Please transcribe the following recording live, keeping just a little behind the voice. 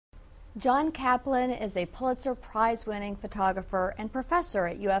John Kaplan is a Pulitzer Prize-winning photographer and professor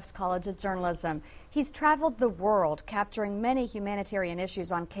at UF's College of Journalism. He's traveled the world capturing many humanitarian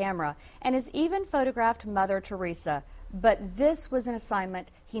issues on camera and has even photographed Mother Teresa. But this was an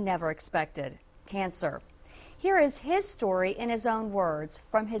assignment he never expected: cancer. Here is his story in his own words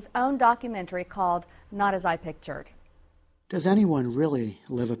from his own documentary called Not As I Pictured. Does anyone really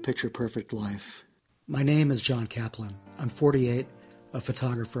live a picture-perfect life? My name is John Kaplan. I'm 48, a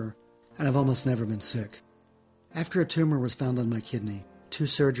photographer, and I've almost never been sick. After a tumor was found on my kidney, 2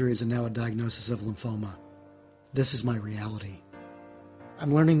 surgeries and now a diagnosis of lymphoma, this is my reality.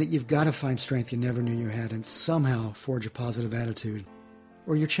 I'm learning that you've got to find strength you never knew you had and somehow forge a positive attitude,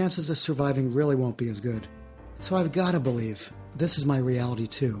 or your chances of surviving really won't be as good. So I've got to believe this is my reality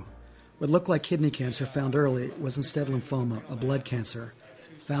too. What looked like kidney cancer found early was instead lymphoma, a blood cancer,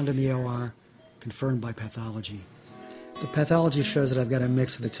 found in the OR, confirmed by pathology. The pathology shows that I've got a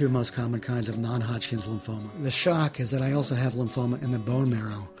mix of the 2 most common kinds of non-Hodgkin's lymphoma. The shock is that I also have lymphoma in the bone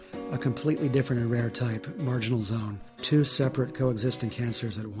marrow, a completely different and rare type, marginal zone, 2 separate coexisting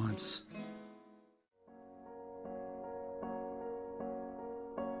cancers at once.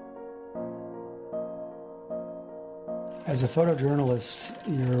 As a photojournalist,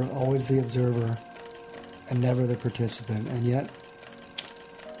 you're always the observer and never the participant, and yet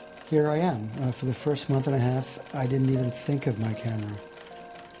here I am. For the first month and a half, I didn't even think of my camera.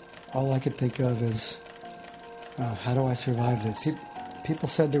 All I could think of is, how do I survive this? People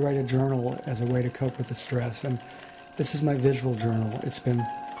said to write a journal as a way to cope with the stress, and this is my visual journal. It's been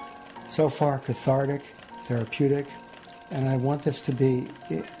so far cathartic, therapeutic, and I want this to be,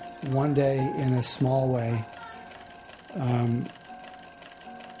 one day in a small way,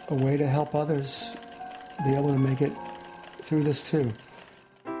 a way to help others be able to make it through this too.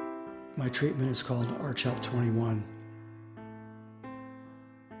 My treatment is called ArchHelp 21.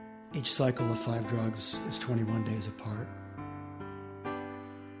 Each cycle of 5 drugs is 21 days apart.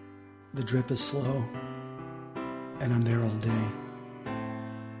 The drip is slow, and I'm there all day.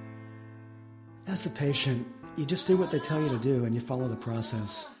 As the patient, you just do what they tell you to do and you follow the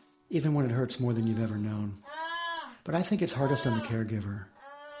process, even when it hurts more than you've ever known. But I think it's hardest on the caregiver.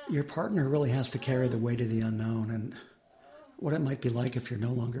 Your partner really has to carry the weight of the unknown and what it might be like if you're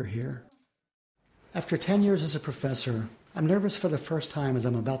no longer here. After 10 years as a professor, I'm nervous for the first time as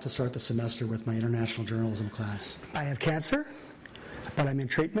I'm about to start the semester with my international journalism class. I have cancer, but I'm in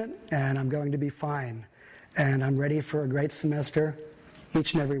treatment and I'm going to be fine. And I'm ready for a great semester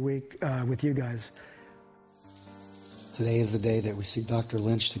each and every week with you guys. Today is the day that we see Dr.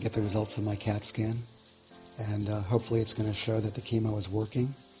 Lynch to get the results of my CAT scan. And hopefully it's going to show that the chemo is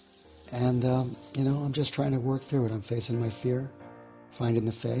working. And, I'm just trying to work through it. I'm facing my fear, finding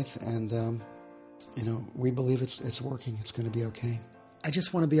the faith, and, we believe it's working. It's going to be okay. I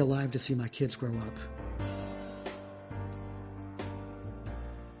just want to be alive to see my kids grow up.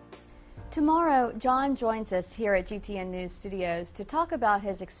 Tomorrow, John joins us here at GTN News Studios to talk about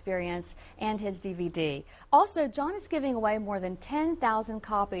his experience and his DVD. Also, John is giving away more than 10,000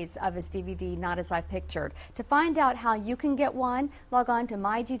 copies of his DVD, Not As I Pictured. To find out how you can get one, log on to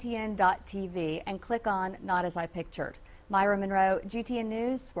mygtn.tv and click on Not As I Pictured. Myra Monroe, GTN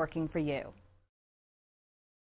News, working for you.